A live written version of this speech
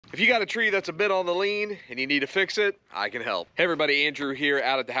If you got a tree that's a bit on the lean and you need to fix it, I can help. Hey everybody, Andrew here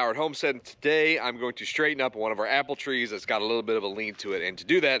out at the Howard Homestead, and today I'm going to straighten up one of our apple trees that's got a little bit of a lean to it. And to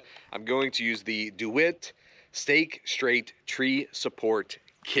do that, I'm going to use the Dewitt Stake Straight Tree Support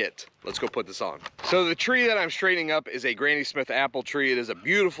Kit. Let's go put this on. So the tree that I'm straightening up is a Granny Smith apple tree. It is a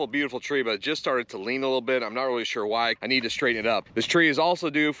beautiful, beautiful tree, but it just started to lean a little bit. I'm not really sure why. I need to straighten it up. This tree is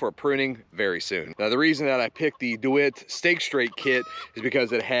also due for pruning very soon. Now the reason that I picked the Dewitt Stake Straight Kit is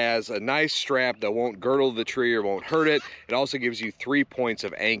because it has a nice strap that won't girdle the tree or won't hurt it. It also gives you 3 points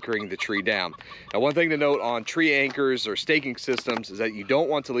of anchoring the tree down. Now one thing to note on tree anchors or staking systems is that you don't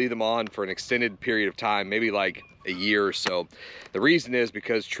want to leave them on for an extended period of time, maybe like a year or so. The reason is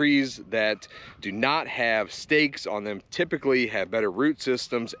because trees that do not have stakes on them typically have better root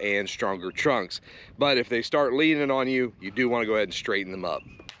systems and stronger trunks. But if they start leaning on you, you do want to go ahead and straighten them up.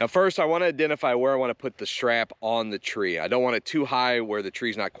 Now first I want to identify where I want to put the strap on the tree. I don't want it too high where the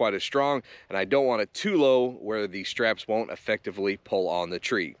tree's not quite as strong, and I don't want it too low where the straps won't effectively pull on the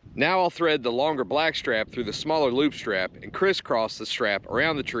tree. Now I'll thread the longer black strap through the smaller loop strap and crisscross the strap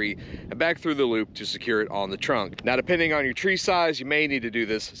around the tree and back through the loop to secure it on the trunk. Now depending on your tree size, you may need to do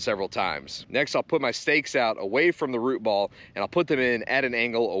this several times. Next I'll put my stakes out away from the root ball and I'll put them in at an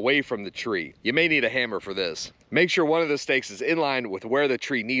angle away from the tree. You may need a hammer for this. Make sure one of the stakes is in line with where the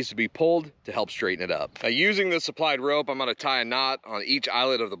tree needs to be pulled to help straighten it up. Now using the supplied rope, I'm going to tie a knot on each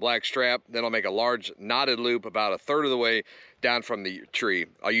eyelet of the black strap. Then I'll make a large knotted loop about 1/3 of the way down from the tree.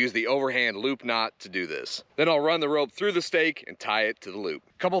 I'll use the overhand loop knot to do this. Then I'll run the rope through the stake and tie it to the loop.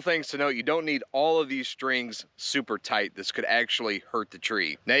 Couple things to note, you don't need all of these strings super tight. This could actually hurt the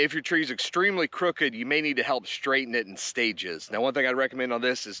tree. Now if your tree is extremely crooked, you may need to help straighten it in stages. Now one thing I'd recommend on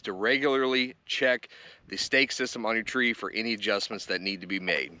this is to regularly check the stake system on your tree for any adjustments that need to be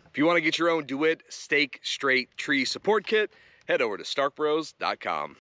made. If you want to get your own Dewitt Stake Straight Tree Support Kit, head over to starkbros.com.